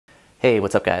Hey,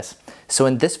 what's up guys? So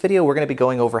in this video we're going to be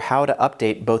going over how to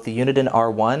update both the Uniden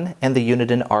R1 and the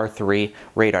Uniden R3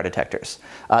 radar detectors.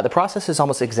 The process is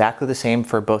almost exactly the same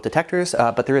for both detectors,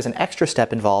 but there is an extra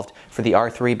step involved for the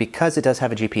R3 because it does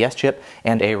have a GPS chip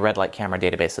and a red light camera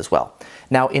database as well.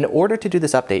 Now in order to do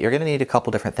this update you're going to need a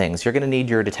couple different things. You're going to need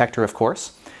your detector, of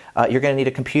course. You're going to need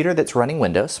a computer that's running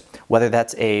Windows, whether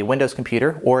that's a Windows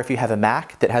computer or if you have a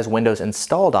Mac that has Windows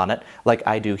installed on it, like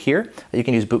I do here. You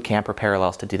can use Boot Camp or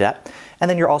Parallels to do that. And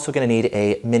then you're also going to need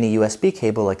a mini USB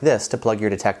cable like this to plug your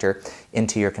detector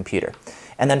into your computer.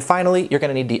 And then finally, you're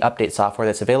going to need the update software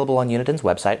that's available on Uniden's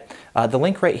website. The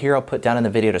link right here I'll put down in the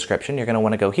video description. You're going to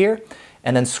want to go here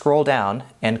and then scroll down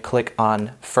and click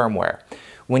on Firmware.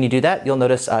 When you do that, you'll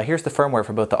notice here's the firmware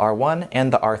for both the R1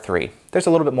 and the R3. There's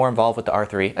a little bit more involved with the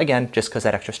R3, again, just because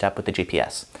that extra step with the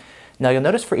GPS. Now you'll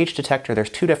notice for each detector there's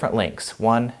two different links,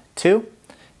 1, 2,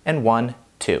 and 1,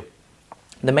 2.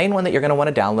 The main one that you're going to want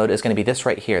to download is going to be this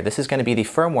right here. This is going to be the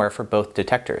firmware for both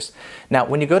detectors. Now,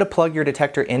 when you go to plug your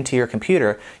detector into your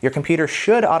computer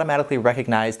should automatically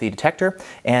recognize the detector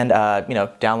and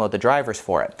download the drivers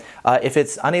for it. If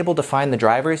it's unable to find the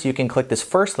drivers, you can click this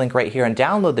first link right here and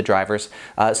download the drivers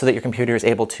so that your computer is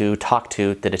able to talk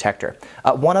to the detector.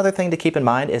 One other thing to keep in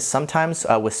mind is sometimes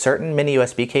with certain mini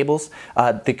USB cables,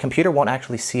 the computer won't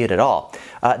actually see it at all.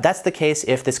 That's the case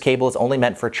if this cable is only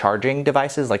meant for charging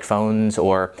devices like phones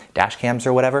or dash cams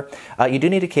or whatever. You do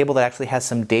need a cable that actually has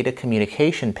some data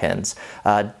communication pins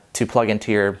to plug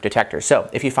into your detector. So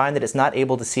if you find that it's not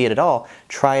able to see it at all,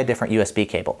 try a different USB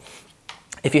cable.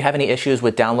 If you have any issues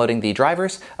with downloading the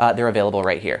drivers, they're available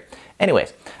right here.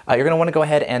 Anyways, you're going to want to go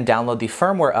ahead and download the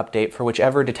firmware update for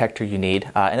whichever detector you need.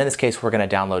 And in this case, we're going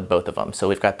to download both of them. So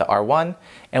we've got the R1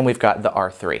 and we've got the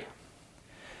R3.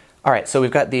 Alright, so we've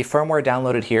got the firmware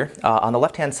downloaded here. On the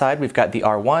left-hand side, we've got the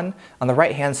R1. On the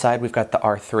right-hand side, we've got the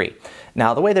R3.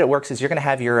 Now, the way that it works is you're going to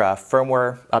have your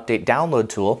firmware update download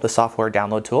tool, the software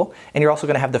download tool, and you're also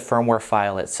going to have the firmware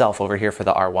file itself over here for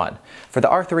the R1. For the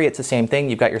R3, it's the same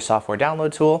thing. You've got your software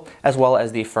download tool as well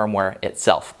as the firmware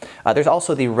itself. There's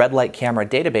also the red light camera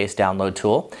database download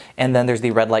tool, and then there's the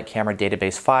red light camera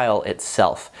database file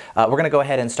itself. We're going to go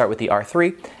ahead and start with the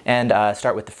R3 and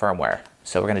start with the firmware.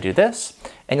 So we're going to do this,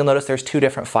 and you'll notice there's two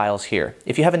different files here.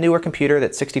 If you have a newer computer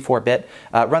that's 64-bit,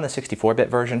 run the 64-bit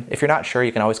version. If you're not sure,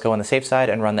 you can always go on the safe side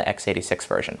and run the x86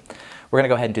 version. We're going to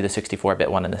go ahead and do the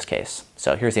 64-bit one in this case.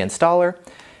 So here's the installer,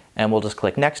 and we'll just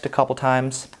click Next a couple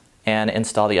times and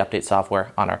install the update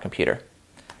software on our computer.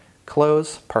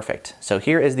 Close, perfect. So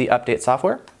here is the update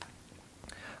software.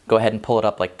 Go ahead and pull it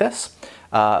up like this.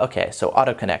 Okay, so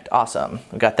auto connect, awesome.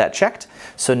 We got that checked.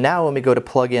 So now when we go to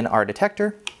plug in our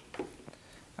detector,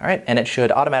 all right, and it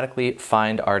should automatically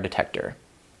find our detector.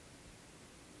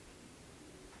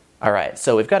 All right,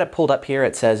 so we've got it pulled up here.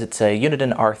 It says it's a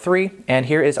Uniden R3, and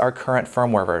here is our current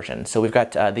firmware version. So we've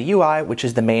got the UI, which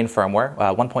is the main firmware,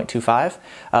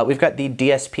 1.25. We've got the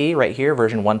DSP right here,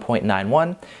 version 1.91,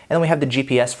 and then we have the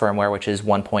GPS firmware, which is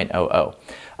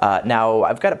 1.00. Now,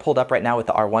 I've got it pulled up right now with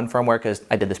the R1 firmware because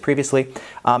I did this previously.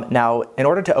 Now, in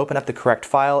order to open up the correct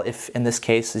file, if in this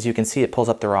case, as you can see, it pulls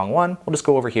up the wrong one, we'll just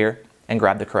go over here and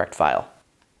grab the correct file.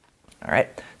 All right,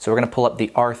 so we're going to pull up the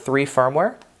R3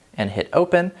 firmware and hit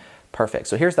open. Perfect.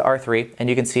 So here's the R3, and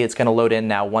you can see it's going to load in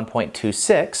now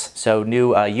 1.26, so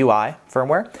new UI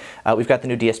firmware. We've got the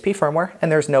new DSP firmware,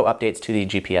 and there's no updates to the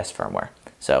GPS firmware.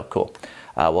 So cool.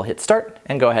 We'll hit start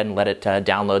and go ahead and let it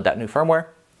download that new firmware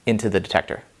into the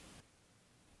detector.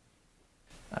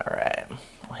 All right,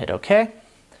 we'll hit OK,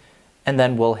 and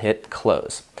then we'll hit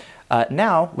close.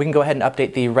 Now we can go ahead and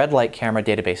update the red light camera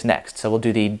database next. So we'll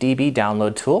do the DB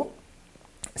download tool.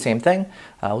 Same thing.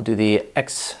 We'll do the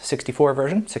x64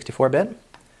 version, 64-bit.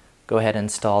 Go ahead and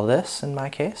install this in my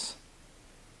case.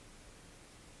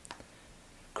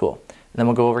 Cool. And then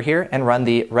we'll go over here and run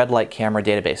the red light camera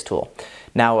database tool.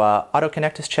 Now auto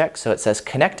connect is checked, so it says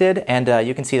connected, and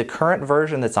you can see the current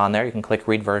version that's on there. You can click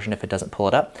read version if it doesn't pull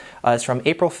it up. It's from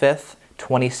April 5th,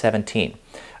 2017.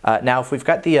 Now if we've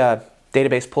got the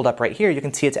database pulled up right here, you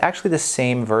can see it's actually the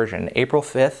same version, April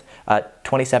 5th,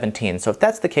 2017. So if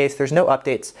that's the case, there's no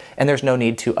updates and there's no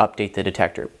need to update the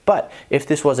detector. But if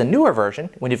this was a newer version,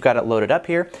 when you've got it loaded up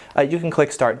here, you can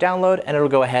click Start Download and it'll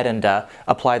go ahead and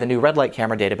apply the new red light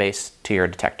camera database to your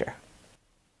detector.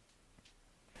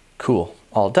 Cool,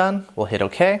 all done. We'll hit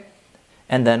OK.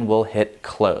 And then we'll hit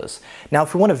close. Now,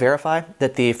 if we want to verify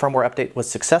that the firmware update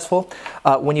was successful,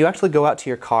 when you actually go out to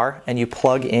your car and you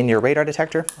plug in your radar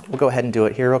detector, we'll go ahead and do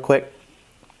it here real quick.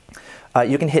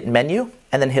 You can hit menu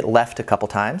and then hit left a couple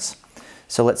times.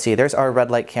 So let's see, there's our red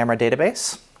light camera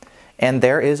database. and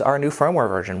there is our new firmware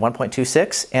version,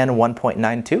 1.26 and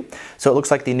 1.92. So it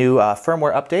looks like the new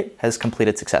firmware update has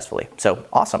completed successfully. So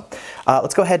awesome.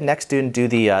 Let's go ahead next and do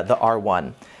the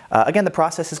R1. Again, the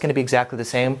process is going to be exactly the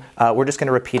same. We're just going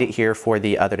to repeat it here for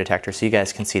the other detector so you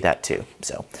guys can see that too.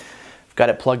 So I've got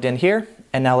it plugged in here,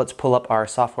 and now let's pull up our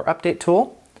software update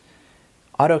tool.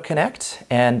 Auto connect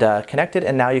and connected,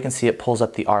 and now you can see it pulls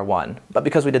up the R1. But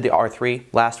because we did the R3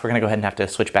 last, we're going to go ahead and have to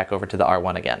switch back over to the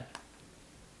R1 again.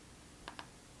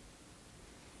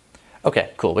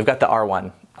 Okay, cool. We've got the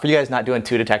R1. For you guys not doing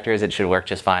two detectors, it should work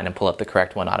just fine and pull up the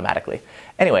correct one automatically.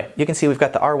 Anyway, you can see we've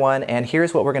got the R1, and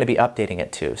here's what we're going to be updating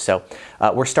it to. So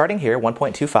we're starting here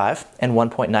 1.25 and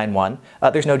 1.91.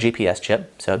 There's no GPS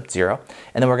chip, so 0.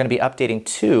 And then we're going to be updating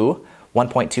to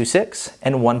 1.26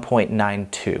 and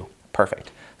 1.92.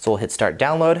 Perfect. So we'll hit start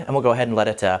download, and we'll go ahead and let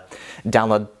it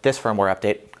download this firmware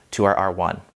update to our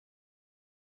R1.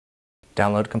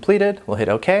 Download completed. We'll hit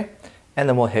OK, and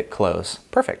then we'll hit close.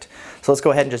 Perfect. So let's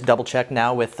go ahead and just double check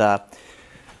now with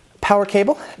power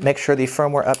cable. Make sure the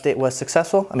firmware update was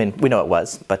successful. I mean, we know it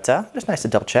was, but just nice to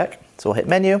double check. So we'll hit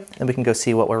menu, and we can go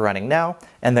see what we're running now.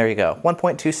 And there you go,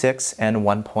 1.26 and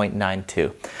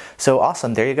 1.92. So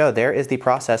awesome, there you go. There is the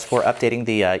process for updating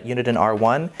the Uniden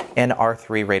R1 and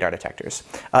R3 radar detectors.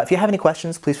 If you have any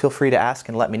questions, please feel free to ask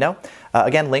and let me know.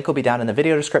 Again, link will be down in the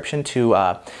video description to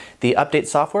the update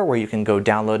software where you can go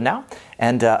download now.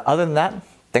 And other than that,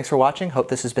 thanks for watching. Hope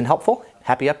this has been helpful.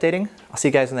 Happy updating. I'll see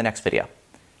you guys in the next video.